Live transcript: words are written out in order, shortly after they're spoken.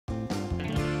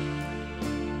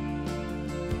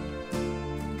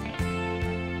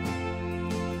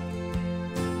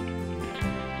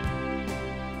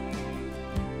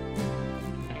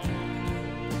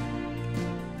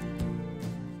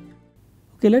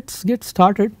Okay, let us get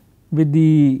started with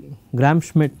the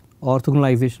Gram-Schmidt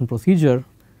orthogonalization procedure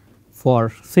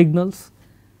for signals,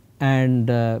 and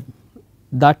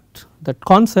that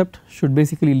concept should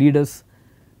basically lead us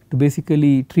to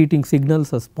basically treating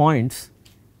signals as points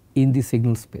in the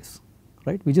signal space,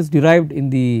 right. We just derived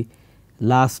in the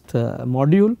last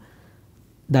module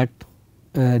that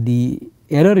the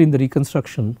error in the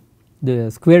reconstruction, the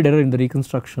squared error in the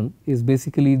reconstruction is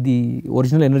basically the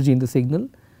original energy in the signal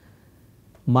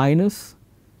minus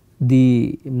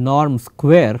the norm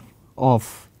square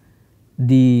of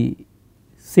the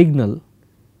signal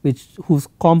whose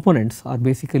components are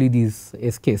basically these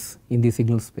SKs in the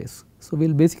signal space. So, we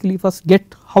will basically first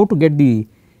get how to get the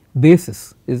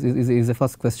basis is the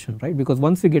first question, right, because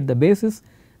once you get the basis,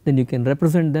 then you can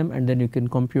represent them and then you can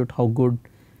compute how good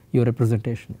your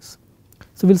representation is.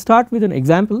 So, we will start with an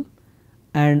example,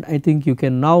 and I think you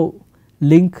can now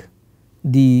link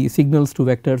the signals to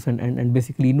vectors and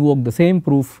basically invoke the same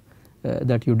proof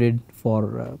that you did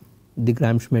for the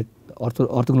Gram-Schmidt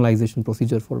orthogonalization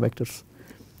procedure for vectors.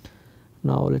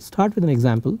 Now, let us start with an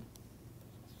example.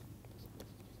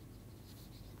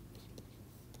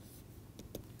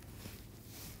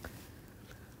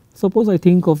 Suppose I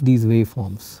think of these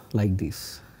waveforms like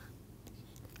this.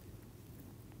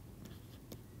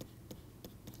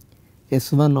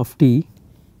 S1 of t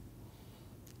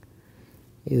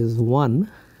is 1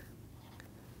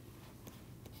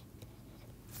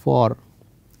 for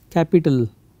capital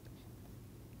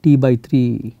T by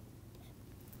 3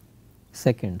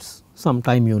 seconds, some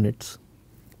time units.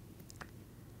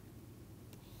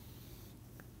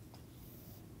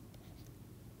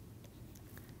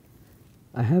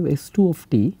 I have S2 of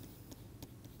t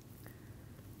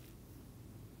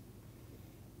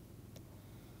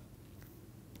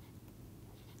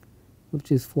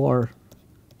which is for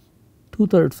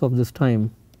 2/3 of this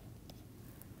time.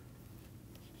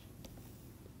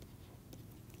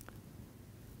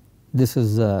 This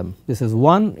is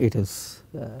 1, it is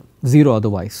 0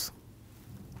 otherwise.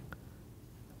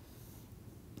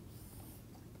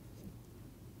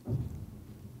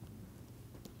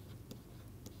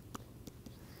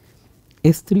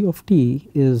 S3 of t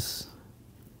is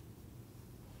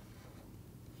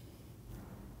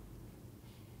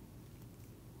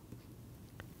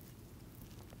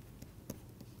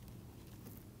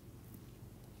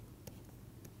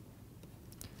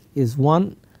is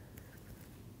 1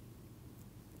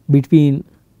 between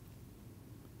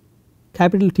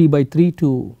capital T by 3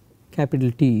 to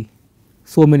capital T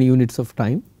so many units of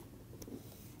time,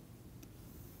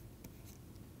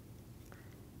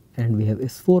 and we have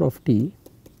S4 of t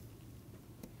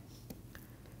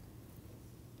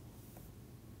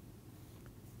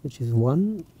which is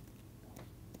 1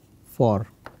 for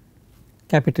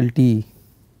capital T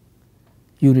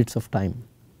units of time.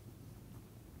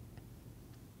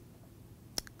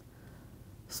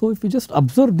 So, if we just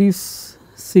observe these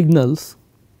signals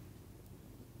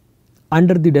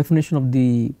under the definition of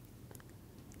the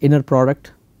inner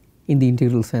product in the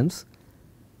integral sense,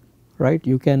 right,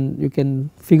 you can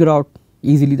figure out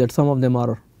easily that some of them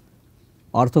are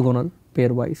orthogonal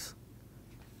pairwise,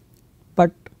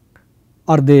 but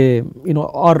are they,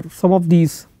 are some of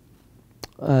these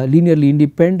linearly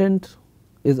independent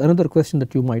is another question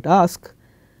that you might ask.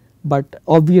 But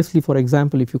obviously, for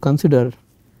example, if you consider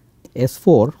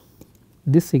S4,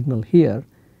 this signal here,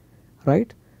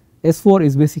 right, S4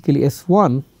 is basically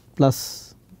S1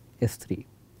 plus S3.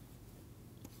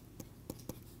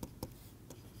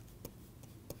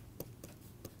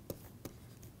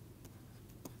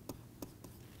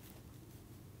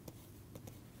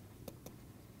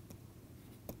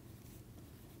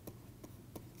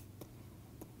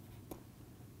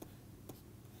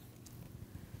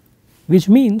 Which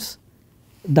means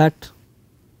that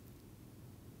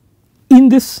in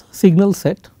this signal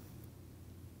set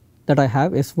that I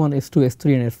have S1, S2,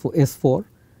 S3 and S4,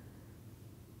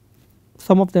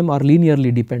 some of them are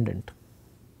linearly dependent,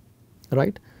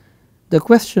 right. The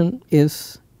question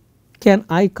is, can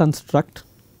I construct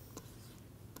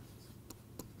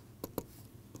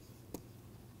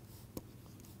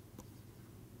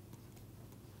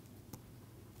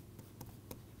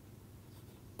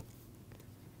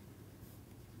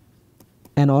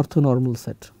an orthonormal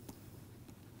set?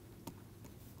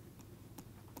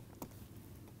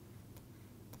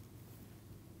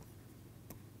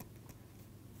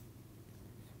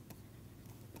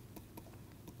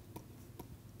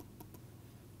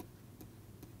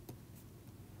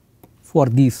 For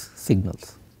these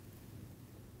signals,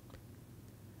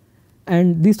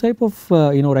 and these type of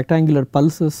rectangular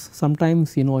pulses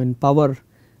sometimes in power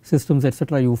systems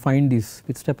etc., you find these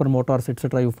with stepper motors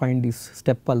etc., you find these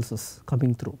step pulses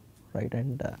coming through, right.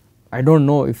 And I do not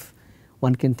know if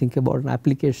one can think about an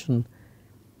application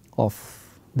of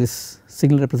this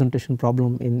signal representation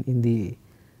problem in the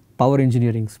power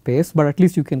engineering space, but at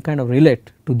least you can kind of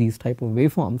relate to these type of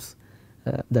waveforms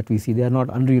that we see. They are not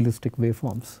unrealistic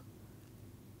waveforms.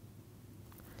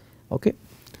 Okay.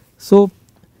 So,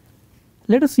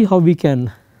 let us see how we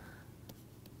can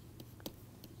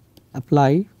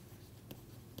apply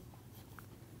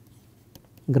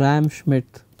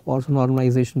Gram-Schmidt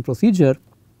orthonormalization procedure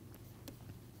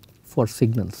for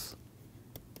signals.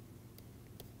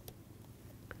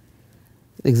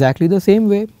 Exactly the same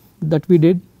way that we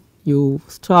did, you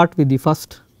start with the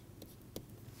first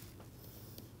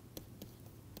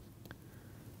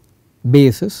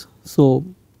basis. So,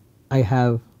 I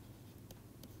have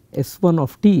S1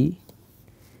 of t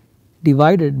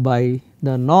divided by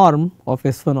the norm of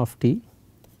S1 of t.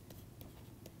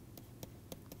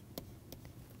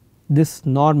 This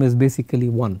norm is basically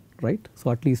 1, right.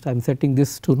 So, at least I am setting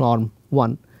this to norm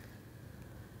 1.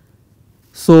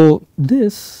 So,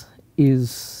 this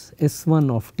is S1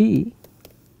 of t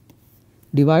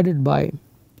divided by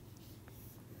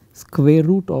square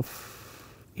root of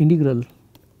integral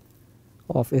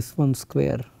of S1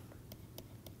 square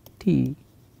t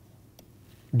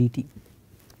dt,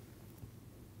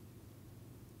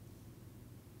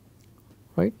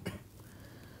 right.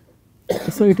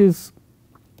 So, it is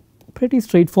pretty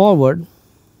straightforward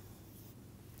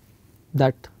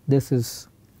that this is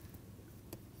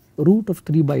root of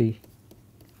 3 by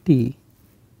t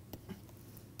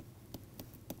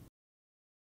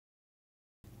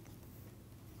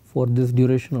for this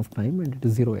duration of time, and it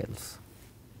is 0 else,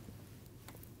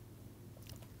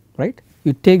 right.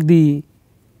 You take the,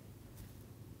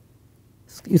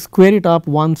 you square it up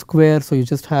 1 square. So, you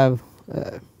just have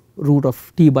root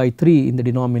of t by 3 in the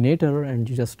denominator, and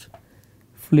you just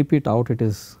flip it out, it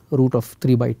is root of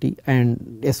 3 by t,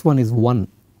 and S1 is 1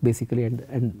 basically,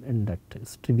 and that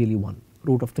is trivially 1,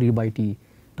 root of 3 by t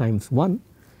times 1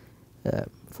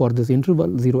 for this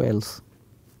interval 0 else.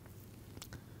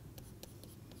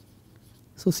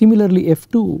 So, similarly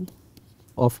F2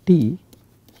 of t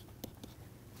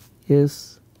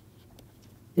is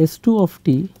S2 of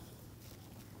t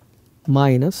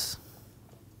minus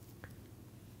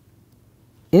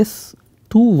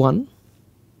S21.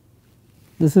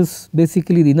 This is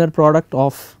basically the inner product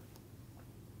of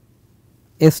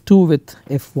S2 with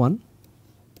F1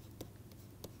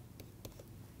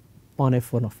 on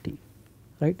F1 of t,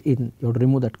 right. In you have to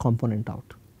remove that component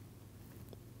out.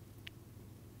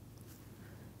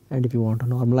 And if you want to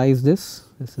normalize this,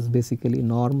 this is basically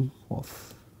norm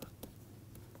of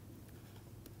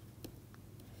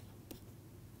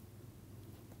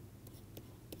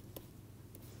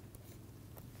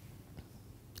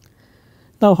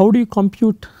now how do you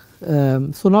compute?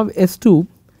 So, now S2,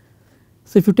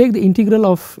 so if you take the integral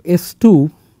of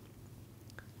S2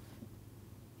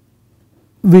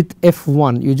 with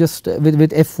F1, you just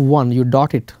with F1 you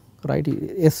dot it, right.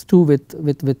 S2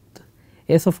 with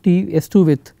S of t, S2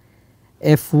 with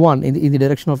F1 in the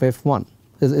direction of F1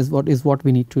 is what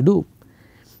we need to do,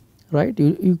 right.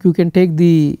 You can take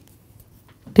the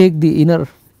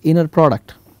inner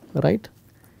product, right.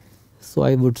 So,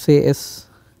 I would say S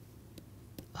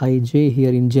I j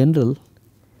here in general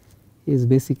is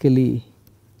basically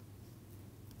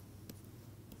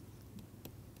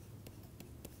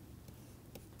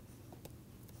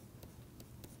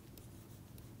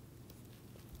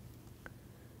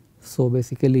so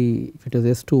basically if it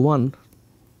is S21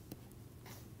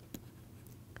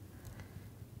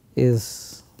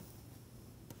 is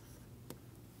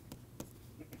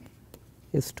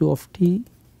S2 of t,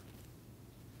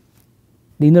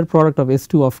 the inner product of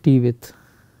S2 of t with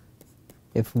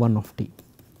F1 of t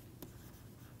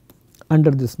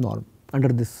under this norm, under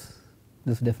this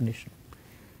definition,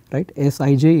 right.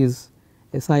 Sij is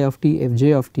Si of t,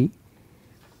 Fj of t,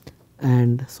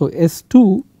 and so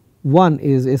S2 1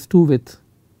 is S2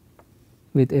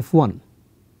 with F1,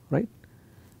 right.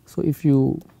 So, if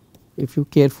you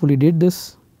carefully did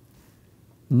this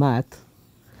math,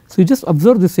 so you just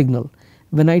observe the signal.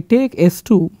 When I take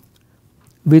S2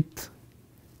 with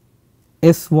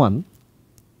S1,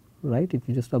 right, if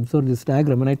you just observe this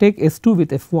diagram, when I take S2 with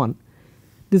F1,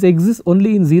 this exists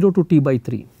only in 0 to t by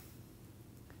 3,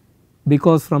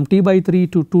 because from t by 3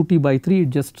 to 2t by 3 it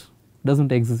just does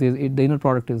not exist, the inner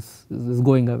product is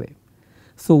going away.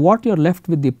 So, what you are left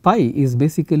with the pi is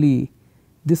basically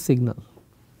this signal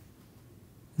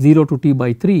 0 to t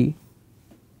by 3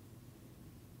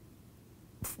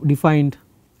 defined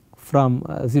from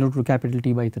 0 to capital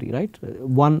T by 3, right.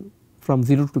 1 from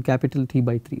 0 to capital T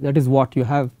by 3, that is what you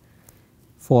have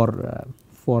for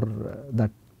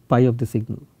that pi of the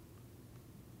signal.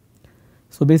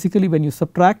 So basically when you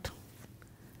subtract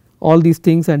all these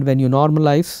things and when you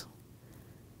normalize,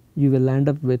 you will end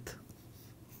up with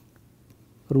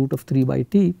root of 3 by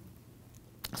t.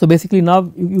 So basically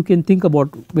now you can think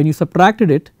about when you subtracted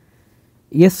it,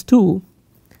 S2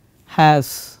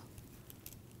 has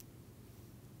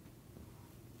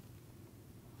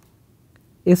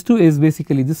S2 is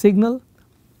basically the signal.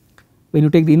 When you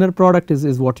take the inner product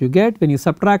is what you get. When you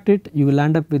subtract it, you will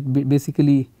end up with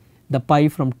basically the pi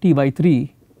from T by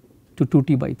 3 to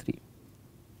 2T by 3,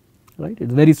 right. It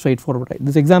is very straightforward. Right?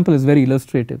 This example is very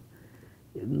illustrative,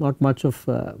 not much of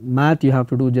math you have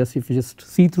to do, just if you just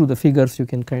see through the figures you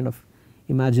can kind of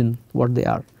imagine what they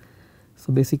are.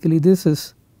 So basically this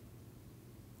is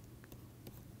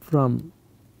from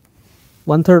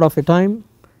 1/3 of a time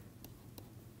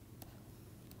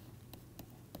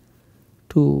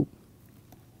to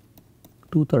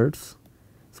 2/3.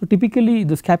 So typically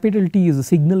this capital T is a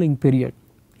signaling period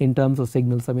in terms of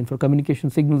signals. I mean for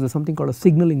communication signals there is something called a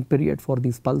signaling period for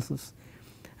these pulses,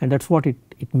 and that is what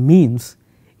it means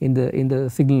in the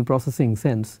signal processing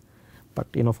sense, but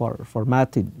you know for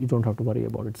math you do not have to worry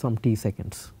about it, some t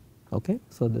seconds. Okay.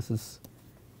 So this is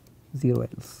 0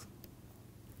 else,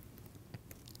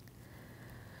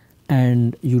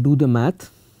 and you do the math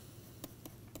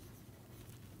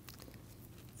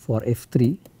for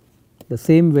F3 the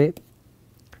same way.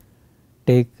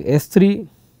 Take S3,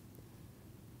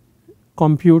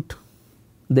 compute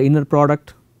the inner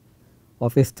product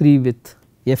of S3 with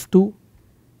F2,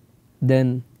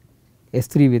 then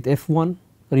S3 with F1,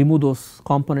 remove those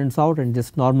components out and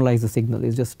just normalize the signal. It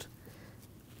is just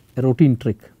a routine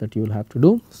trick that you will have to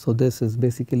do. So this is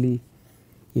basically,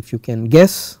 if you can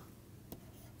guess,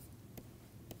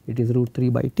 it is root 3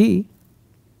 by t,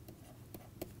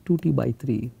 2t by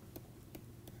 3.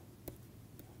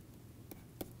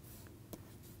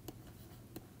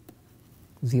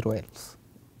 Zero else.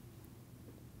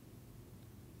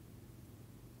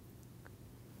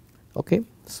 Okay.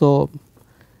 So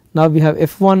now we have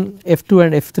F1, F2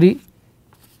 and F3,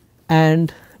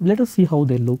 and let us see how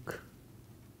they look.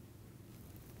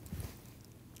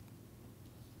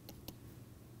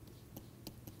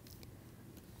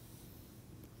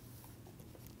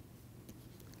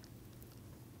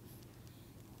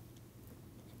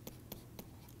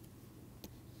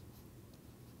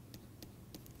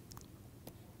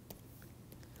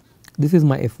 This is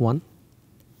my F1,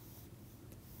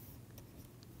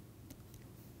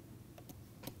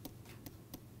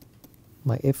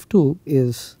 my F2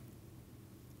 is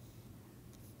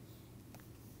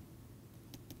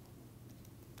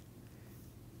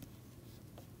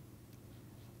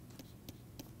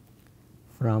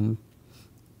from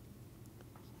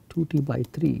 2t by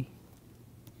 3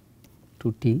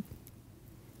 to t,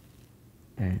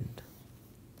 and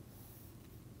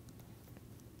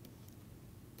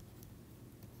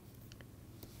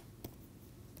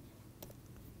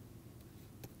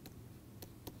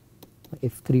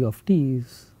F3 of t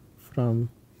is from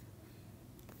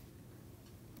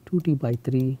 2t by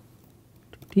 3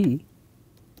 to t,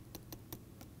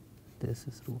 this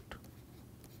is root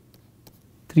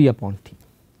 3 upon t,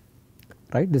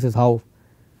 right. This is how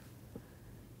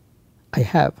I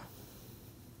have,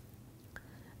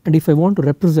 and if I want to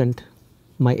represent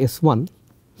my S1,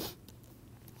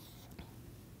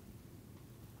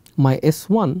 my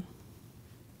S1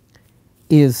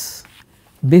 is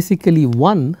basically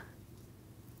 1.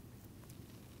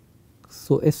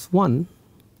 So S1,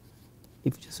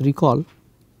 if you just recall,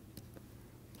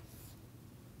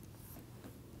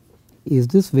 is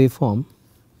this waveform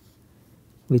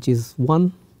which is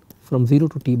 1 from 0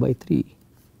 to t by 3,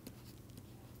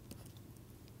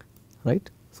 right.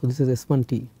 So this is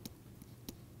S1t.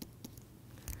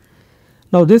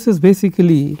 Now this is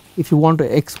basically, if you want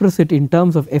to express it in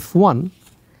terms of F1,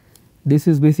 this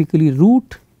is basically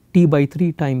root t by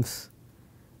 3 times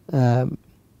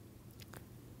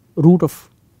root of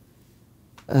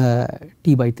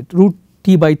root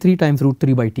t by 3 times root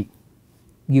 3 by t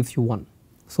gives you 1.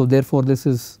 So therefore this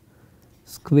is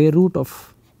square root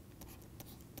of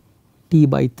t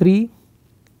by 3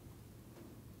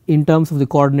 in terms of the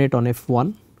coordinate on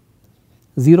F1,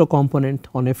 0 component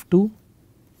on F2,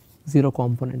 0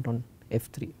 component on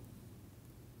F3,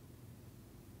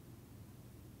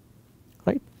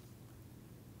 right.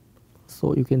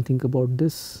 So you can think about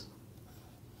this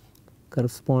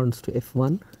corresponds to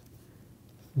F1,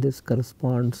 this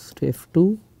corresponds to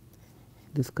F2,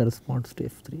 this corresponds to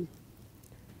F3.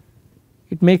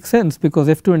 It makes sense because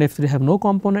F2 and F3 have no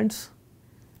components,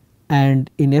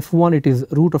 and in F1 it is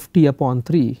root of t upon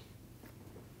 3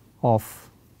 of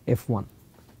F1,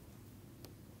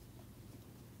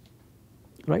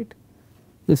 right.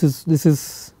 This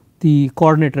is the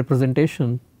coordinate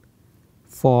representation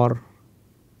for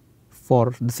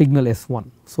the signal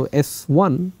S1. So,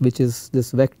 S1, which is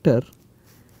this vector,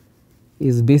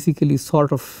 is basically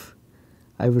sort of,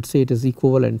 I would say it is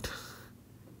equivalent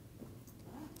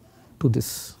to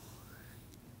this.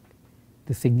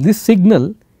 This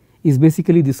signal is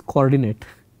basically this coordinate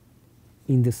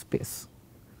in this space,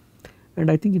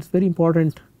 and I think it is very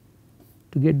important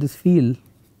to get this feel.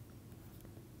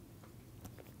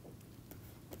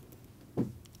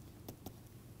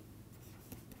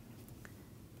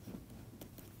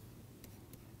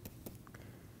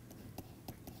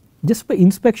 Just by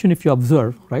inspection, if you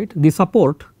observe, right, the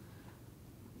support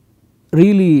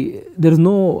really, there is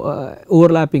no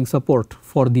overlapping support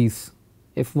for these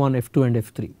F1, F2 and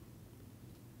F3,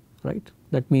 right.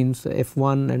 That means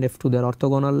F1 and F2 they are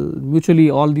orthogonal, mutually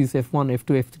all these F1,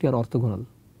 F2, F3 are orthogonal,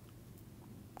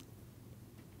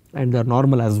 and they are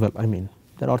normal as well, I mean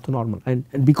they are orthonormal, and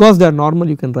because they are normal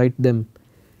you can write them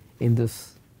in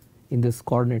this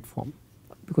coordinate form,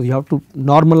 because you have to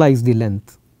normalize the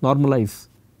length, normalize.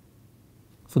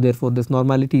 So, therefore, this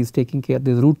normality is taking care,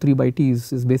 this root 3 by t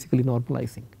is basically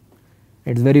normalizing.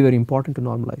 It is very important to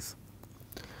normalize.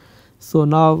 So,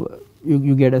 now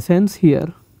you get a sense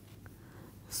here.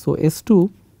 So, S2,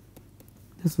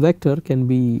 this vector can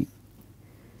be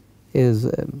is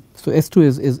so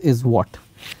S2 is what?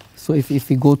 So, if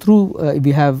we go through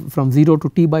we have from 0 to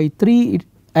t by 3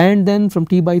 and then from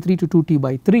t by 3 to 2t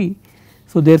by 3.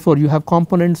 So, therefore, you have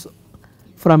components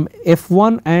from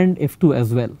F1 and F2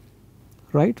 as well,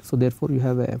 right. So, therefore, you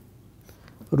have a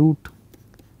root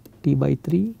t by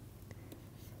 3,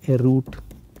 a root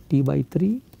t by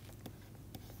 3,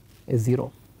 a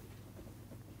 0.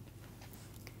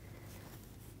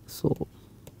 So,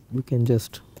 you can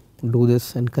just do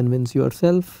this and convince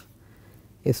yourself.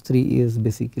 S3 is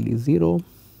basically 0,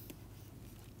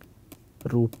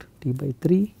 root t by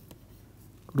 3,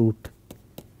 root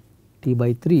t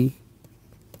by 3,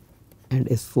 and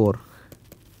S4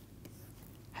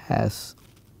 has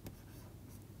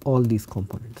all these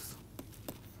components.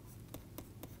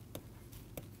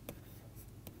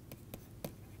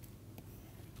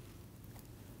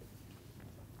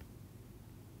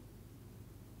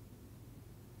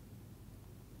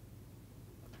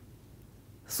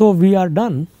 So, we are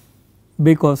done,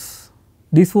 because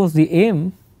this was the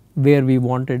aim where we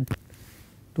wanted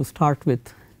to start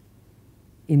with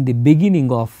in the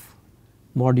beginning of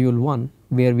module 1,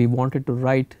 where we wanted to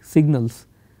write signals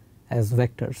as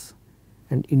vectors,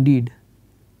 and indeed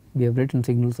we have written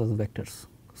signals as vectors.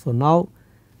 So, now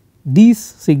these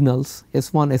signals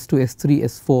S1, S2, S3,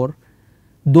 S4,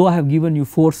 though I have given you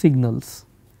 4 signals,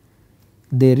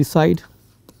 they reside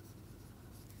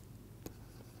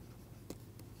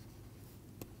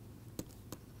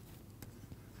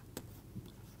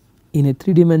in a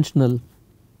 3-dimensional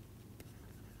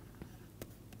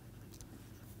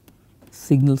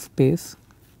signal space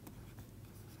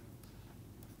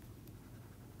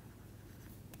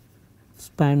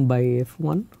spanned by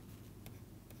F1,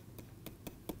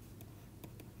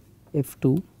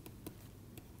 F2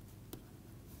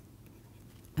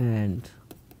 and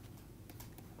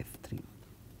F3.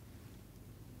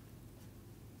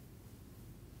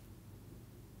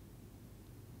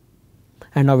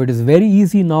 And now it is very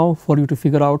easy now for you to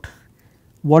figure out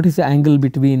what is the angle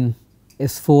between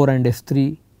S4 and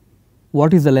S3,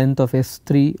 what is the length of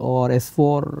S3 or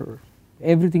S4,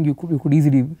 everything you could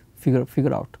easily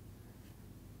figure out,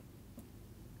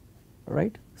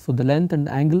 right. So, the length and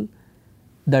angle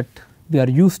that we are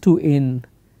used to in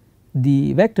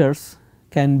the vectors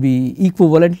can be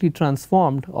equivalently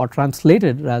transformed or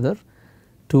translated rather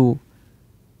to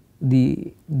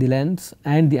the lengths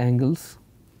and the angles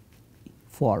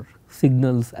for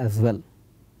signals as well.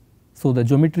 So, the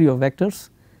geometry of vectors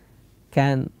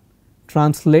can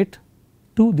translate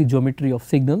to the geometry of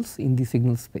signals in the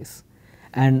signal space.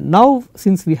 And now,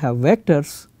 since we have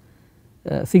vectors,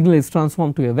 signal is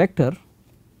transformed to a vector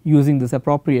using this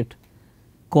appropriate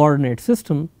coordinate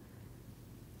system,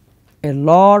 a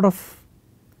lot of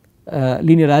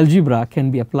linear algebra can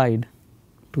be applied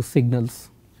to signals.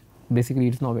 Basically,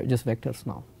 it is now just vectors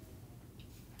now.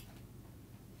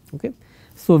 Okay.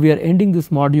 So, we are ending this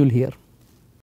module here.